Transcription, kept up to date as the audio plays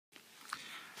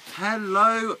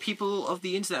Hello, people of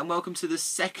the internet, and welcome to the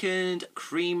second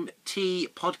Cream Tea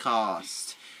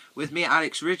podcast with me,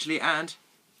 Alex Ridgely, and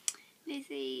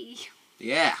Lizzie.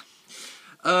 Yeah.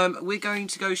 We're going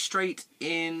to go straight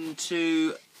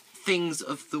into things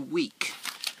of the week,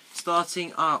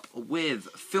 starting up with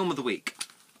film of the week,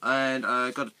 and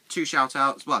I got two shout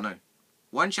outs. Well, no,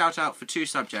 one shout out for two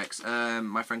subjects.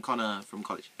 My friend Connor from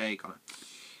college. Hey,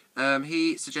 Connor.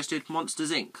 He suggested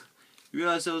Monsters Inc. You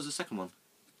realise there was a second one?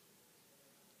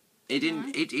 It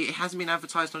didn't. It hasn't been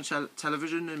advertised on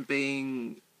television and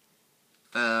being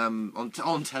on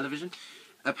television.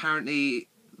 Apparently,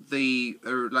 the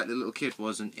little kid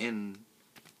wasn't in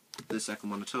the second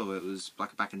one at all. It was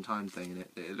like a back in time thing, and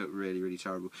it looked really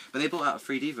terrible. But they brought out a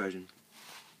 3D version.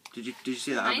 Did you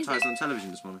see that advertised on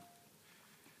television this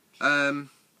morning?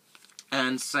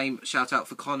 And same shout out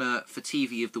for Connor for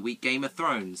TV of the week, Game of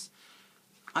Thrones.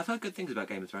 I've heard good things about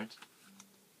Game of Thrones.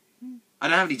 I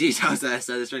don't have any details there,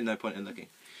 so there's really no point in looking.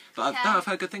 But I've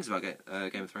heard good things about Game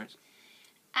of Thrones.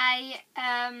 A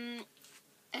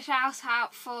shout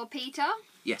out for Peter.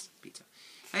 Yes, Peter.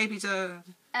 Hey, Peter.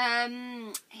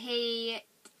 He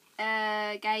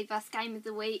gave us Game of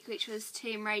the Week, which was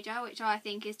Tomb Raider, which I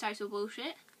think is total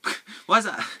bullshit. Why is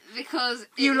that? Because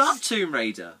you love Tomb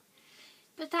Raider.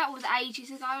 But that was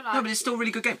ages ago. No, but it's still a really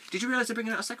good game. Did you realise they're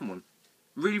bringing out a second one?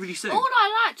 Really soon. All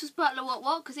I liked was Butler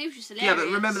What, because he was just hilarious. Yeah, but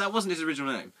remember, that wasn't his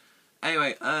original name.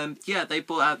 Anyway, yeah, they're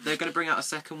going to bring out a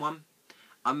second one.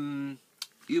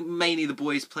 Mainly the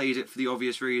boys played it for the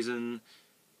obvious reason.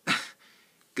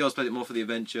 Girls played it more for the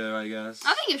adventure, I guess.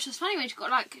 I think it was just funny when you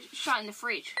got, shut in the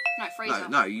fridge. No, freezer.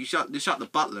 No, you shut the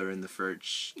butler in the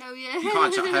fridge. Oh, yeah. You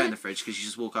can't shut her in the fridge because you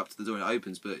just walk up to the door and it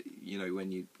opens, but, you know,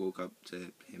 when you walk up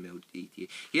to him, he'll eat you.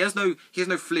 He has no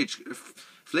fridge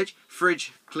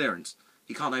clearance.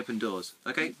 He can't open doors.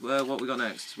 Okay, well, what we got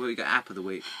next? Well, we got App of the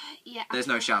Week. Yeah. There's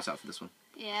no shout out for this one.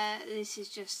 Yeah, this is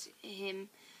just him.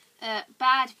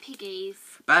 Bad Piggies.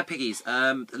 Bad Piggies.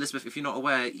 Elizabeth, if you're not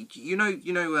aware, you know,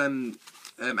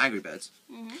 Angry Birds.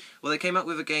 Mm-hmm. Well, they came up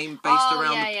with a game based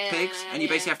around the pigs, and you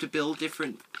basically have to build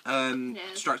different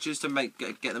structures to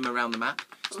get them around the map.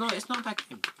 It's not a bad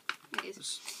game. It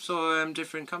is. So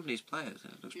different companies play it.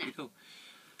 It looks pretty cool.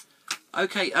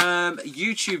 Okay,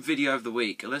 YouTube video of the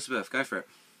week. Elizabeth, go for it.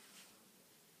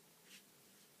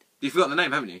 You've forgotten the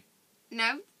name, haven't you?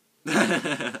 No.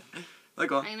 Oh,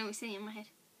 go on. I know it's sitting in my head.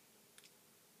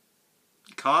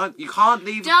 You can't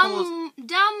leave pause.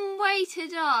 Dumb Way to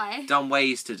Die. Dumb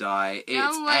Ways to Die.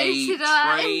 It's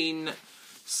a train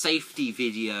safety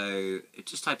video.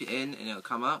 Just type it in and it'll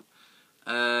come up.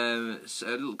 It's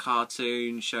a little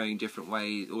cartoon showing different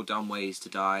ways or dumb ways to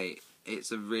die. It's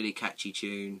a really catchy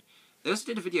tune. They also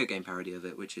did a video game parody of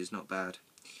it, which is not bad.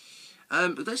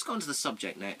 But let's go on to the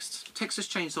subject next. Texas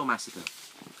Chainsaw Massacre,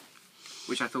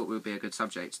 which I thought would be a good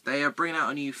subject. They are bringing out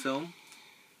a new film.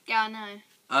 Yeah, I know.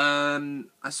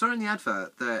 I saw in the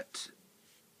advert that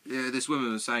this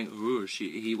woman was saying, "Oh,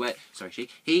 he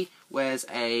wears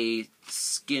a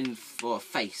skin for a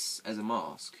face as a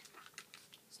mask."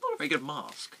 It's not a very good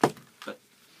mask, but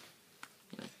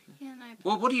you know. Yeah, no.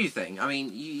 Well, what do you think? I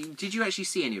mean, did you actually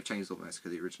see any of Chainsaw Massacre,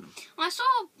 the original? I saw.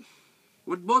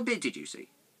 What bit did you see,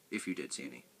 if you did see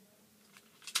any?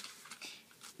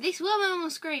 This woman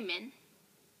was screaming.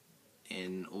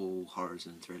 In all horrors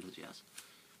and thrillers, yes.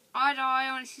 I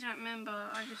honestly don't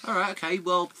remember. Alright, okay.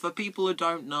 Well, for people who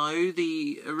don't know,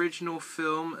 the original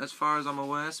film, as far as I'm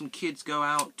aware, some kids go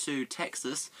out to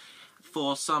Texas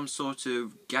for some sort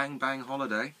of gangbang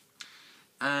holiday.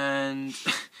 And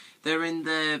they're in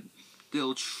their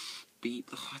little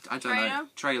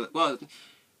trailer. Well,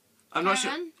 I'm not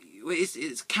sure.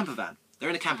 It's a camper van. They're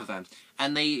in a camper van.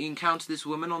 And they encounter this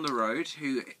woman on the road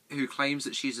who claims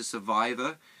that she's a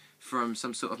survivor from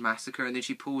some sort of massacre, and then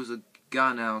she pulls a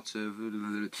gun out of,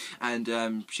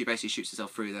 and she basically shoots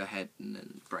herself through their head, and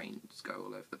then brains go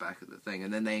all over the back of the thing.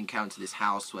 And then they encounter this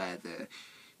house where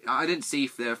I didn't see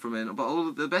if they're from in,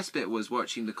 but the best bit was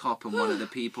watching the cop and one of the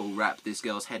people wrap this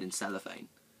girl's head in cellophane,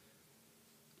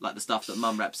 like the stuff that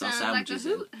Mum wraps our sandwiches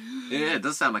in. Yeah, it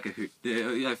does sound like a hoot.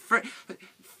 Yeah,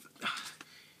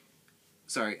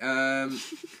 sorry.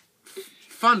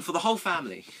 Fun for the whole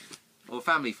family, or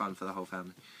family fun for the whole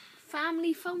family.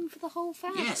 Family fun for the whole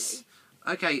family. Yes.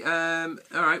 Okay. All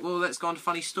right. Well, let's go on to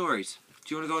funny stories.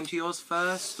 Do you want to go on to yours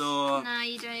first, or? No,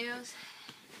 you do yours.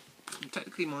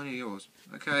 Technically, mine are yours.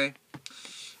 Okay.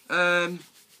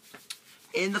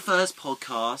 In the first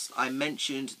podcast, I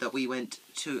mentioned that we went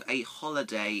to a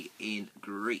holiday in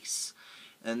Greece,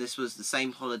 and this was the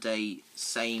same holiday,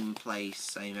 same place,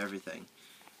 same everything.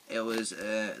 It was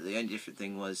the only different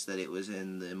thing was that it was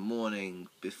in the morning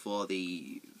before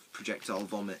the projectile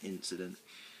vomit incident.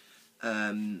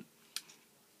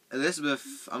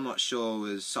 Elizabeth, I'm not sure,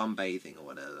 was sunbathing or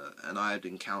whatever, and I had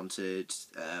encountered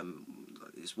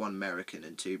this one American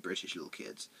and 2 British little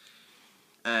kids.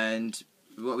 And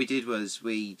what we did was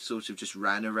we sort of just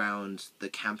ran around the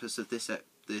campus of this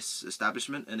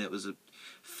establishment, and it was a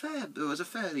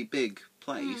fairly big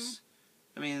place.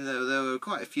 I mean, there were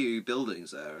quite a few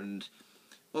buildings there, and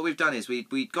what we've done is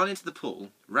we'd gone into the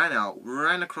pool,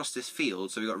 ran across this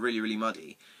field, so we got really, really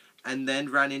muddy, and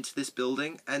then ran into this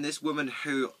building, and this woman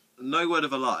who, no word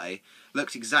of a lie,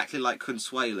 looked exactly like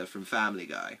Consuela from Family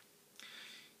Guy.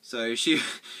 So she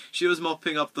was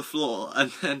mopping up the floor,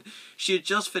 and then she had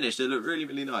just finished. It looked really,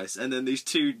 really nice. And then these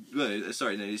 3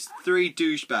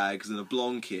 douchebags and a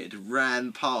blonde kid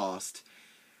ran past,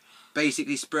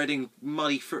 basically spreading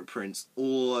muddy footprints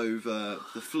all over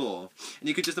the floor. And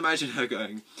you could just imagine her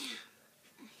going,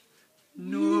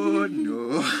 "No,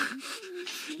 no,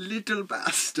 little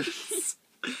bastards."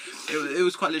 It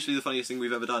was quite literally the funniest thing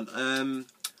we've ever done.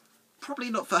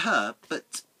 Probably not for her,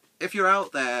 but if you're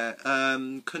out there,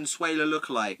 Consuela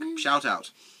lookalike, shout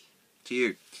out to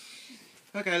you.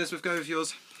 Okay, let's go with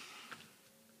yours.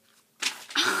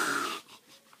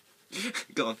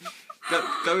 Go on.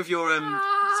 Go with your,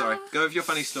 sorry, go with your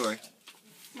funny story.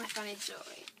 My funny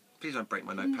story. Please don't break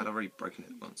my notepad, I've already broken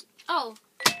it once. Oh,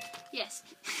 yes.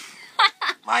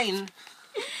 Mine!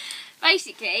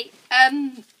 Basically,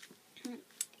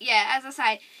 yeah, as I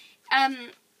say,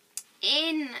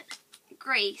 in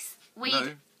Greece,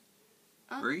 No.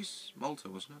 Greece? Malta,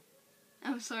 wasn't it?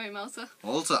 Oh, sorry, Malta.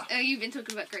 Malta! Oh, you've been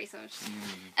talking about Greece, I was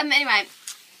anyway,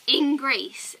 in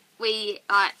Greece, we,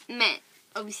 met,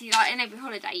 obviously, in every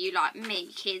holiday, you,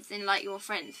 meet kids and, your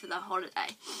friends for the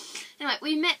holiday. Anyway,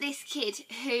 we met this kid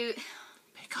who...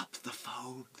 Pick up the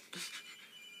phone.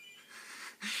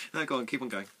 No, go on, keep on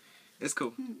going. It's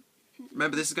cool.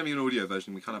 Remember, this is going to be an audio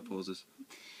version, we can't have pauses.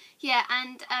 Yeah,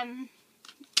 and,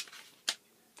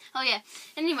 oh yeah,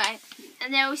 anyway,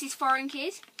 and there was this foreign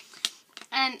kid,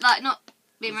 and, not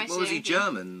being racist. Was he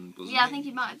German? Yeah, I think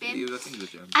he might have been. I think he was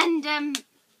German.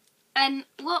 And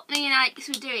what me and Alex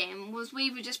were doing was we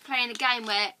were just playing a game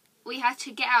where we had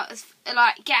to get out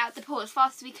the pool as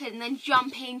fast as we could, and then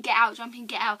jump in, get out, and,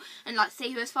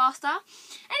 see who was faster.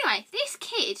 Anyway, this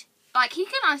kid... he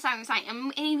couldn't understand what he was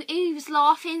saying, and he was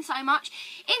laughing so much.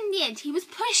 In the end, he was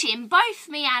pushing both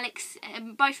me and Alex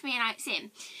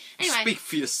in. Anyway, speak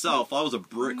for yourself. I was a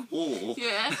brick wall.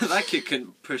 Yeah. That kid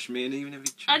couldn't push me in, even if he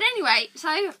tried. And anyway,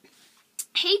 so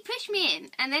he pushed me in,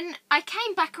 and then I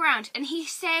came back around, and he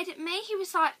said at me, he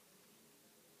was like,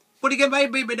 "What are you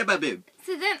going to do?"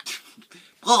 So then,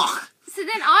 Oh. so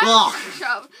then I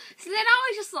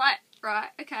was just like, right,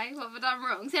 okay, what have I done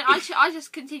wrong? So then I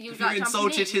just continued You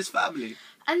insulted his family.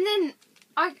 And then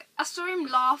I saw him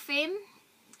laughing.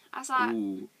 I was like,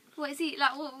 Ooh. what is he,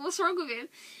 what's wrong with him?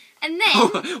 And then...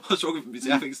 What's wrong with him? Is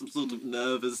he having some sort of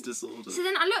nervous disorder? So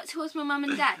then I looked towards my mum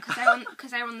and dad,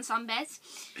 because they were on the sunbeds.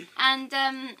 And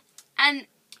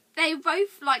they were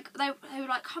both, they were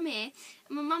like, come here.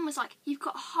 And my mum was like, you've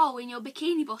got a hole in your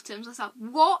bikini bottoms. I was like,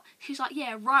 what? She was like,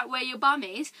 yeah, right where your bum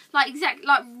is. Exactly,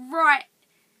 right...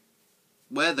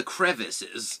 Where the crevice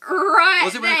is. Right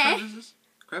Was it there. where the crevice is?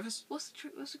 Crevice? What's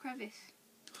the crevice?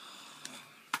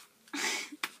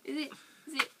 Is it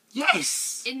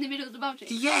Yes! in the middle of the bum cheek?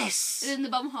 Yes! In the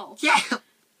bum hole? Yeah!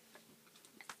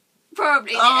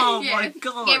 Probably. Oh yeah. my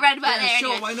god! Get round about yeah, there.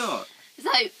 Sure, Anyway. why not? So,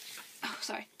 oh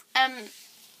sorry.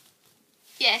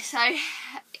 Yeah.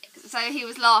 So he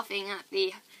was laughing at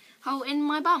the hole in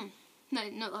my bum. No,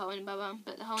 not the hole in my bum,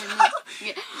 but the hole in my...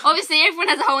 yeah. Obviously, everyone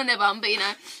has a hole in their bum, but,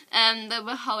 there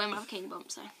was a hole in my bikini bum,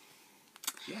 so...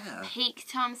 Yeah. Peak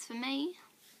times for me.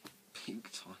 Peak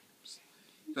times.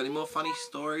 Got any more funny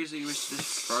stories that you wish to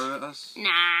throw at us?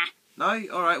 Nah. No?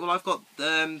 Alright, well, I've got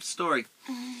story.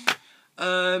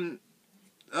 Our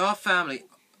family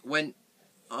went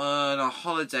on a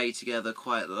holiday together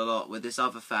quite a lot with this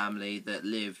other family that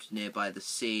lived nearby the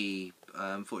sea.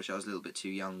 Unfortunately, I was a little bit too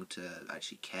young to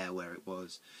actually care where it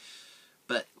was.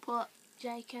 But... What?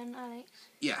 Jake and Alex?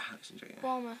 Yeah, Alex and Jake. Yeah.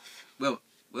 Bournemouth.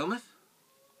 Wilmouth?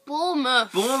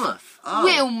 Bournemouth. Bournemouth. Oh.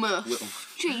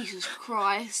 Wilmouth. Jesus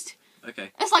Christ.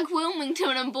 Okay. It's like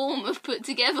Wilmington and Bournemouth put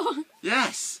together.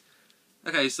 Yes.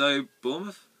 Okay, so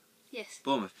Bournemouth? Yes.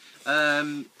 Bournemouth.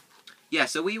 Yeah,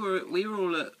 so we were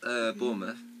all at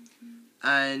Bournemouth,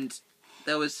 and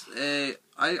there was I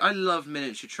love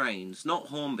miniature trains, not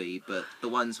Hornby, but the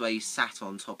ones where you sat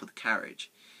on top of the carriage.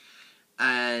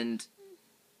 And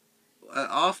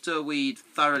after we'd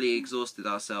thoroughly exhausted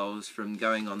ourselves from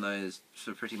going on those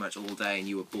for pretty much all day, and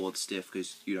you were bored stiff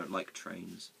because you don't like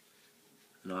trains,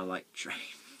 and I like trains.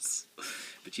 trains.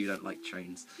 But you don't like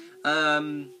trains.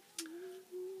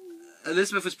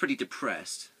 Elizabeth was pretty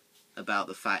depressed about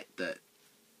the fact that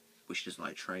she doesn't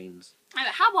like trains.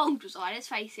 How old was I? Let's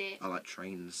face it. I like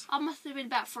trains. I must have been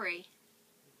about 3.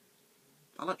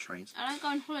 I like trains. I don't go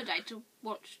on holiday to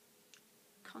watch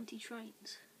cunty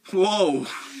trains. Whoa!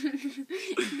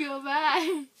 Go back.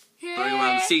 Throwing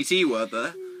around the CT word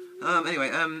there. Anyway,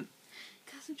 Have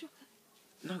some chocolate.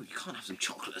 no, you can't have some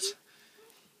chocolate.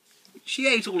 She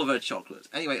ate all of her chocolate.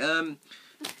 Anyway,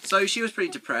 so she was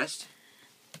pretty depressed.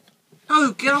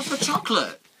 No, get off the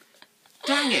chocolate!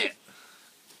 Dang it!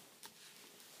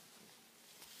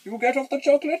 You'll get off the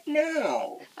chocolate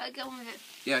now! Go on with it.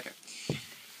 Yeah,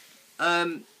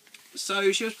 okay.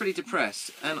 So she was pretty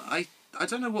depressed, and I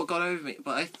don't know what got over me,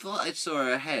 but I thought I saw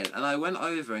her head, and I went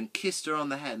over and kissed her on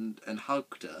the head and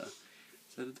hugged her.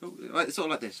 So, sort of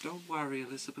like this. Don't worry,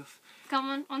 Elizabeth.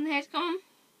 Come on the head, come on.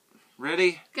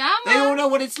 Ready? Come on. They all know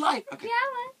what it's like. Okay. Come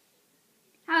on.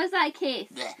 How was that kiss?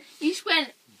 Blech. You just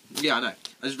went, Yeah, I know.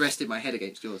 I just rested my head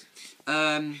against yours.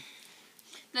 the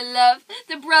love,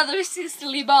 the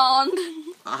brother-sisterly bond.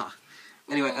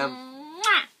 Anyway,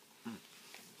 Mwah.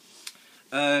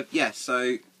 yeah,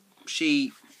 so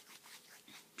she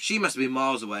must have been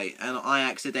miles away, and I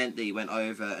accidentally went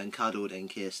over and cuddled and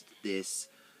kissed this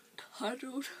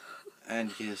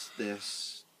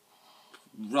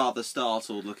rather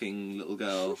startled looking little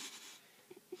girl.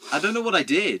 I don't know what I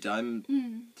did.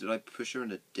 Did I push her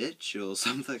in a ditch or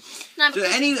something? No, Did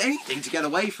anything to get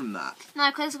away from that? No,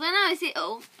 because when I was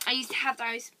little, I used to have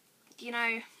those, you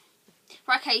know...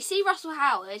 Right, okay, see Russell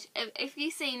Howard. If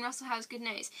you've seen Russell Howard's Good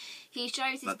News, he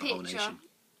shows his Like the whole picture. nation.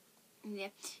 Yeah.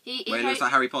 Where he looks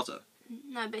like Harry Potter.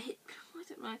 No, but I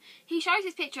don't know. He shows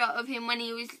his picture of him when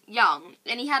he was young,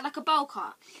 and he had like a bowl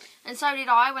cut. And so did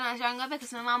I when I was younger,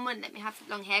 because my mum wouldn't let me have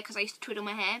long hair because I used to twiddle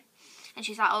my hair. And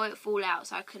she's like, oh, it'll fall out,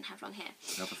 so I couldn't have long hair.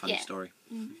 Another funny Yeah. story.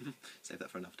 Save that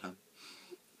for another time.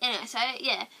 Anyway, so,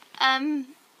 yeah.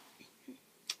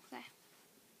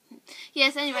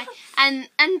 Yes, anyway. And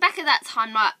back at that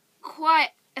time, like, quite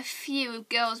a few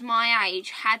girls my age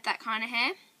had that kind of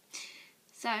hair.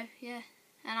 So, yeah.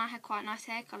 And I had quite nice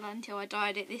hair colour until I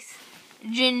dyed it this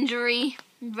gingery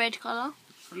red colour.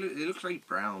 It looks very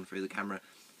brown through the camera.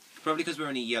 Probably because we're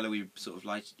in a yellowy sort of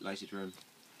lighted room.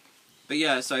 But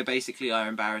yeah, so basically I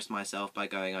embarrassed myself by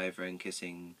going over and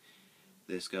kissing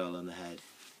this girl on the head.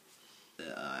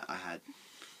 That I had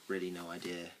really no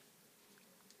idea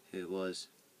who it was.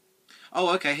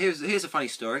 Oh, okay, here's a funny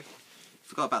story.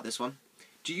 Forgot about this one.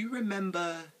 Do you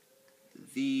remember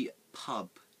the pub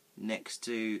next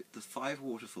to the 5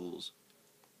 Waterfalls?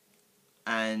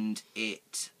 And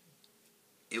it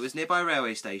was nearby a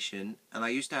railway station, and I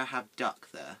used to have duck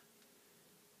there.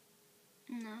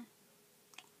 No.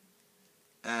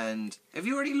 And have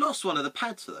you already lost one of the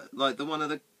pads for that? Like the one of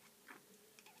the...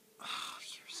 Oh,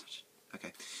 you're such...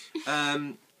 Okay.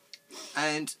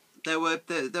 And there were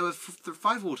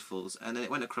 5 waterfalls, and then it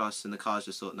went across, and the cars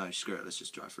just thought, no, screw it, let's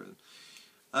just drive through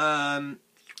them.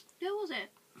 Where was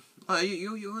it? Oh,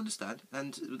 you understand.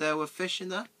 And there were fish in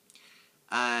there.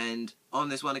 And on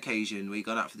this one occasion, we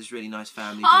got out for this really nice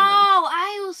family dinner. Oh,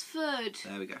 Aylesford.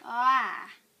 There we go. Ah.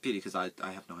 Purely because I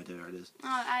have no idea where it is.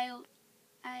 Oh,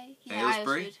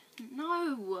 Aylesbury? Aylesford.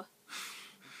 No.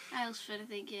 Aylesford, I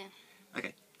think, yeah.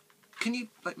 Okay. Can you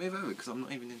move over, because I'm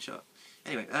not even in shot.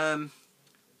 Anyway,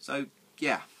 so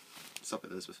yeah, stop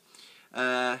it, Elizabeth.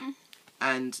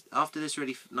 And after this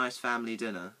really nice family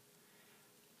dinner,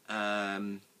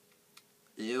 I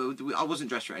wasn't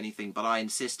dressed for anything, but I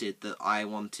insisted that I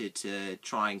wanted to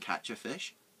try and catch a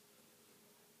fish.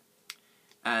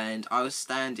 And I was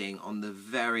standing on the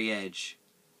very edge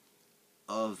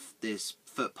of this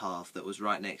footpath that was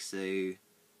right next to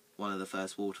one of the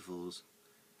first waterfalls.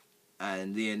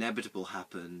 And the inevitable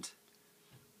happened.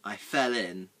 I fell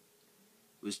in,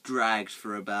 was dragged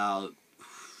for about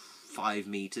 5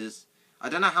 meters. I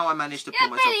don't know how I managed to pull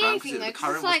myself around because the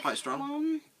current was quite strong.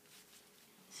 1,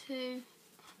 2,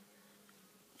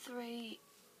 3,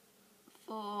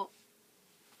 4,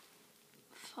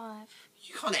 5.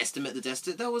 You can't estimate the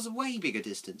distance. There was a way bigger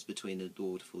distance between the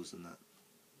waterfalls than that.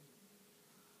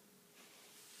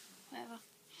 Whatever.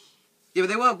 Yeah, but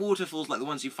they weren't waterfalls like the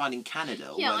ones you find in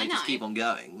Canada, Yeah, where they I just know. keep on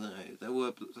going. No,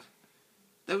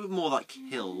 they were more like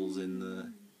hills in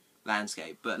the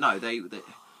landscape. But no,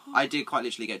 I did quite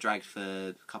literally get dragged for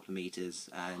a couple of meters,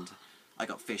 and I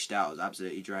got fished out. I was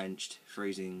absolutely drenched,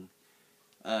 freezing.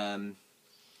 But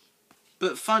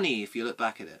funny if you look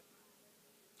back at it.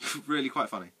 Really quite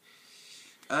funny.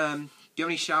 Do you have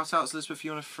any shout-outs, Elizabeth,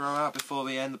 you want to throw out before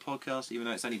we end the podcast, even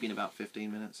though it's only been about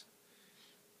 15 minutes?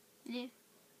 Yeah.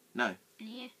 No.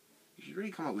 Yeah. You should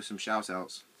really come up with some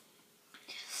shout-outs.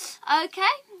 Okay,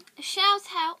 shout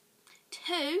out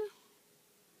to...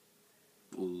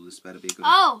 Oh, this better be good.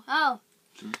 Oh.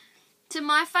 To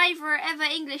my favourite ever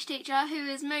English teacher who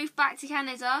has moved back to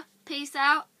Canada. Peace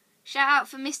out. Shout out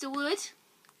for Mr. Wood.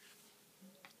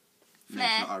 No,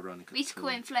 it's not ironic. We used to call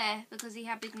him Flair because he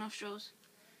had big nostrils.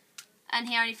 And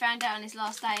he only found out on his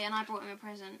last day, and I brought him a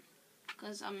present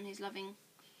because I'm his loving.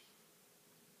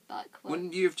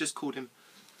 Wouldn't you have just called him?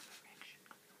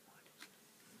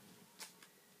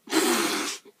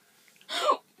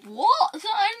 What? So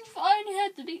I only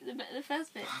heard the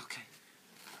first bit. Okay.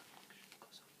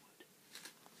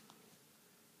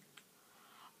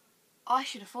 I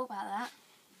should have thought about that.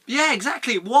 Yeah,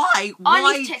 exactly. Why?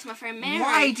 I need to text my friend Mary.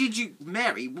 Why did you,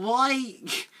 Mary? Why?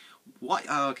 Why?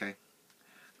 Oh, okay.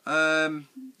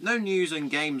 No news and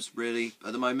games really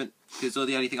at the moment because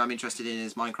the only thing I'm interested in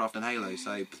is Minecraft and Halo.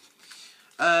 So,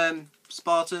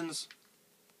 Spartans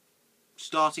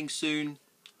starting soon.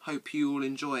 Hope you all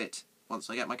enjoy it. Once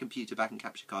I get my computer back and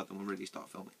capture card, then we'll really start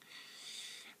filming.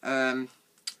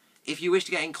 If you wish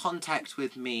to get in contact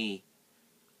with me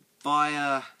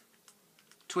via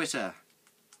Twitter,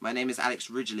 my name is Alex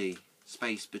Ridgely.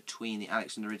 Space between the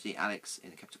Alex and the Ridgely. Alex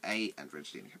in the capital A and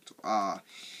Ridgely in the capital R.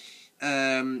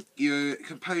 You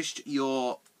can post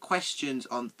your questions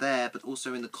on there, but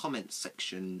also in the comments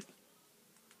section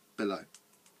below.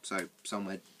 So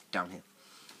somewhere down here.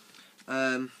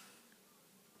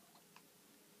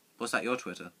 What's that? Your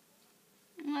Twitter?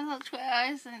 My little Twitter.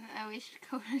 I was saying we should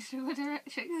call it What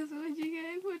Direction because what you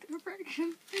get What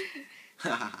Direction.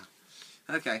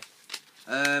 Okay.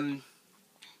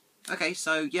 Okay.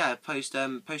 So yeah, post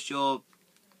your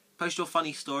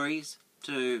funny stories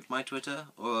to my Twitter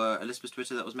or Elizabeth's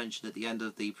Twitter that was mentioned at the end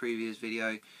of the previous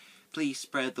video. Please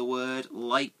spread the word,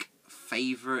 like,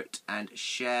 favourite, and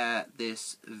share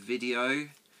this video.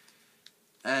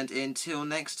 And until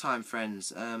next time,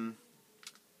 friends.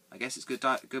 I guess it's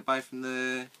goodbye from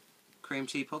the Cream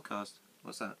Tea podcast.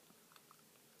 What's that?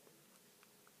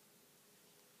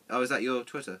 Oh, is that your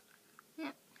Twitter?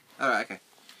 Yeah. Alright, okay.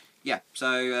 Yeah,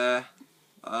 so,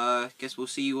 guess we'll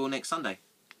see you all next Sunday.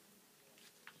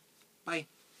 Bye.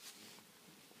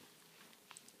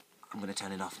 I'm going to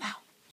turn it off now.